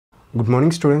Good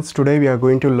morning students. Today we are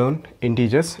going to learn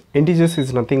integers. Integers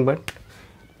is nothing but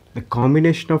the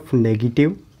combination of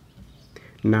negative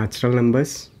natural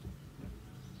numbers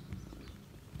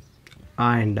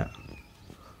and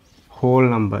whole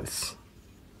numbers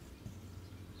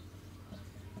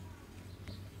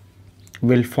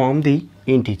will form the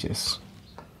integers.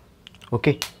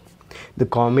 Okay, the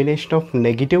combination of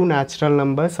negative natural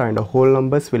numbers and whole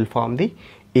numbers will form the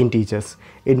integers.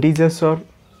 Integers are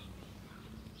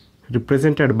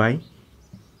represented by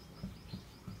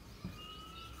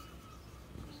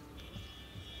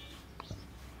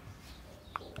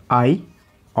I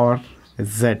or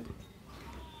Z.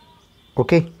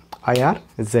 Okay, I or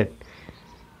Z.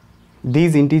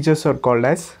 These integers are called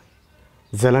as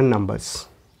Zelen numbers.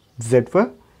 Z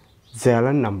for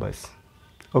Zelen numbers.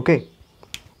 Okay,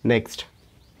 next,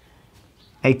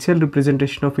 actual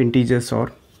representation of integers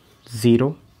are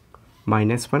 0,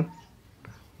 -1,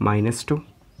 -2,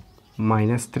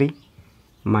 -3,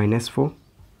 -4,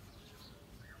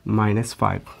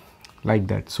 -5, like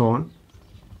that, so on.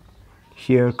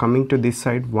 Here coming to this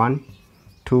side, 1,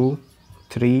 2,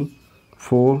 3,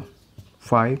 4,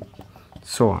 5,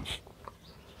 so on.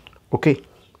 Okay,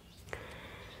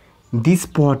 this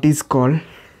part is called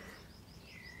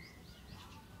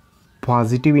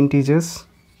positive integers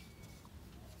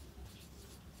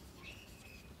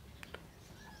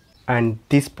and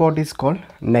this part is called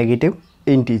negative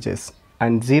integers,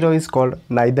 and 0 is called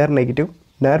neither negative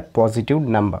nor positive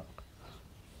number.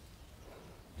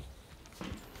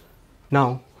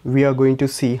 Now we are going to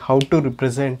see how to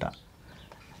represent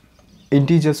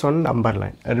integers on number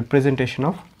line. A representation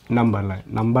of number line.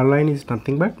 Number line is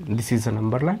nothing but this is a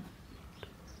number line.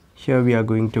 Here we are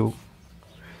going to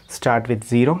start with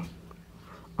 0.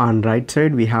 On right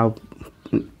side we have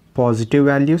positive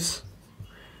values.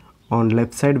 On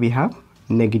left side we have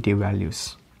negative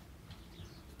values.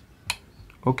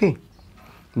 Okay,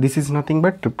 this is nothing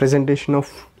but representation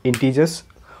of integers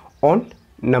on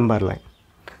number line.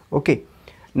 Okay,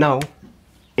 now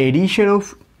addition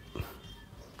of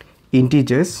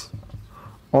integers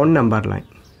on number line.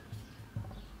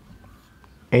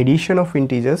 Addition of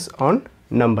integers on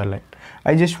number line.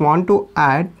 I just want to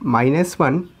add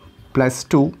 -1 plus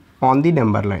 2 on the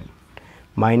number line.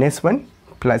 -1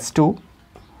 plus 2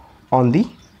 on the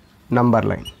number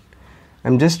line.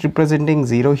 I'm just representing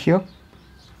 0 here.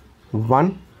 1,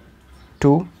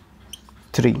 2,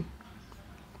 3,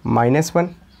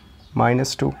 -1,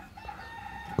 -2,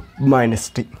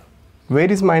 -3.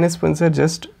 Where is -1, sir?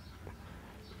 Just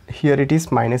here it is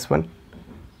 -1,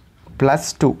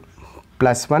 plus 2,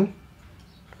 plus 1,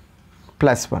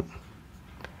 plus 1.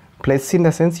 Plus in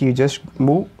the sense you just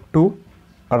move to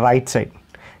right side.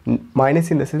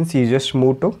 Minus in the sense you just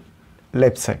move to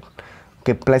left side.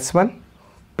 Okay, plus 1,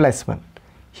 plus 1.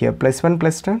 Here plus 1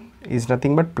 plus 2 is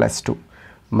nothing but plus 2.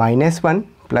 -1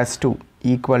 plus 2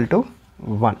 equal to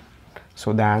 1.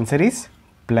 So the answer is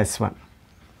plus 1.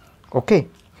 Okay,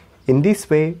 in this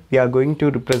way we are going to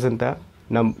represent the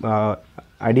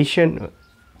addition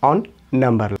on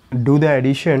number line. Do the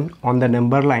addition on the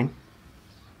number line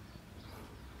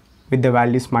with the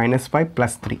values -5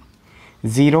 plus 3.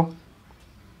 0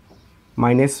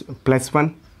 minus plus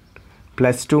 1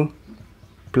 plus 2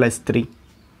 plus 3,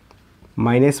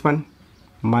 -1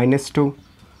 -2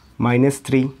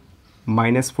 -3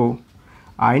 -4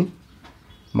 and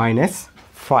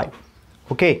 -5.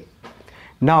 Okay,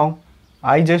 now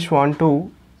I just want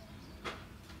to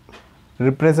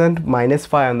represent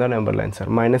 -5 on the number line, sir.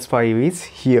 -5 is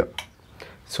here,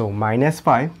 so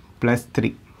 -5 plus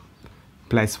 3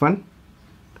 plus 1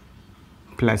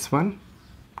 plus 1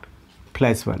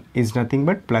 plus 1 is nothing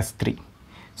but plus 3.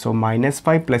 So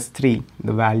 -5 plus 3,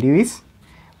 the value is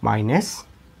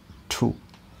 -2.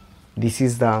 This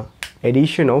is the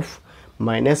addition of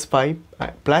 -5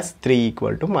 plus 3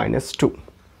 equal to -2.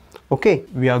 Okay,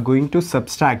 we are going to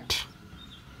subtract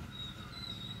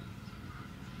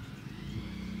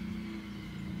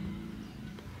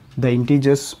the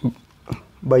integers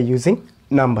by using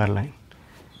number line.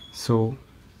 So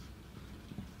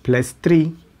plus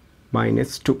 3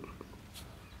 minus 2.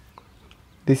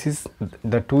 This is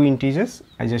the two integers.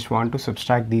 I just want to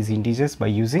subtract these integers by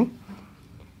using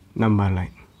number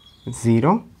line.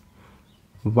 0,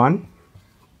 1,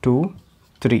 2,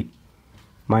 3,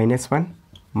 -1,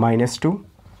 -2,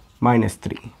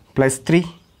 -3. Plus 3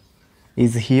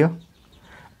 is here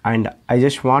and I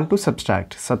just want to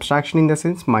subtract. Subtraction in the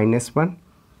sense -1,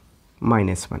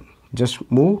 -1. Just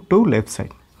move to left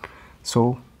side.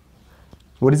 So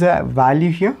what is the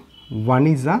value here? 1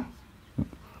 is the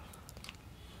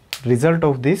result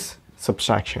of this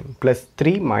subtraction. Plus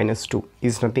 3 minus 2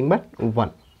 is nothing but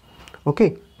 1.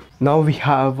 Okay, Now we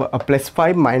have a plus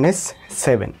 5 minus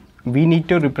 7. We need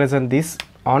to represent this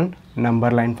on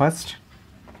number line first.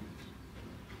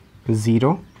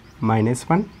 0, minus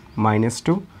 1, minus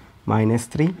 2, minus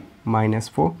 3, minus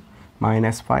 4,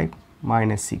 minus 5,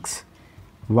 minus 6.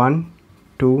 1,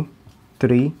 2,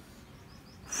 3,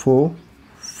 4,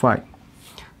 5.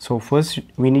 So first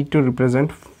we need to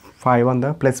represent 5 on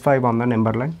the plus 5 on the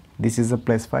number line. This is a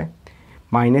plus 5.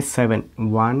 Minus 7.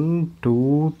 1,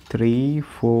 2, 3,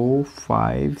 4,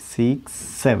 5, 6,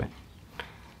 7.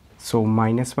 So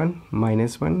minus 1,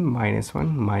 minus 1, minus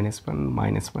 1, minus 1,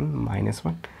 minus 1, minus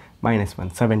 1, minus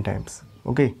 1, 7 times.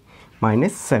 Okay,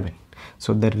 minus 7.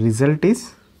 So the result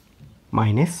is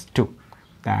minus 2.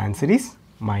 The answer is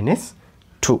minus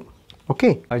 2.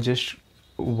 Okay, I just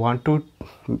want to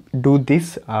do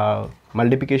this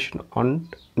multiplication on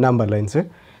number lines.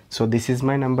 So this is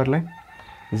my number line.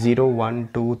 0, 1,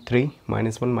 2, 3,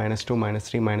 minus 1, minus 2, minus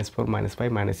 3, minus 4, minus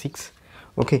 5, minus 6.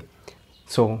 Okay,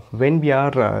 so when we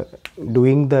are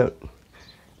doing the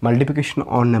multiplication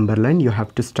on number line, you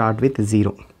have to start with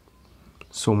 0.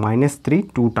 So minus 3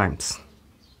 2 times,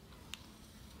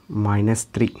 minus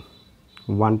 3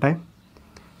 1 time,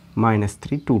 minus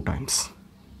 3 2 times.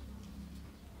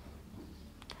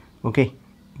 Okay,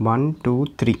 1, 2,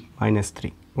 3, minus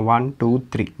 3, 1, 2,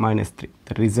 3, minus 3.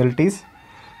 The result is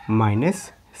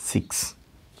minus 6.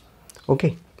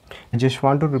 Okay, I just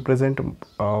want to represent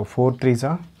 4 3s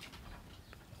are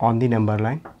on the number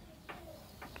line.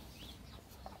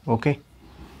 Okay,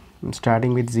 I'm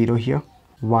starting with 0 here.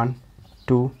 1,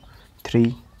 2,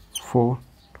 3, 4,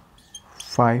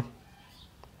 5,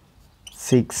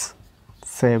 6,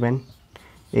 7,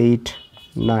 8,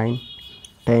 9,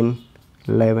 10,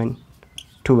 11,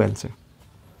 12.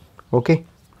 Okay,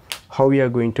 how we are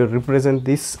going to represent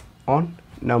this on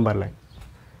number line?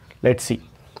 Let's see.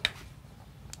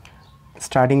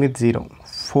 Starting with 0,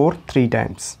 4 3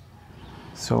 times.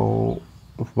 So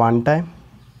 1 time,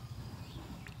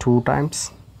 2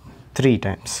 times, 3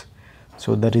 times.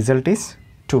 So the result is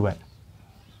 12.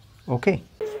 Okay.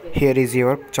 Here is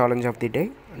your challenge of the day.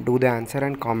 Do the answer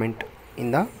and comment in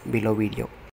the below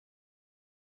video.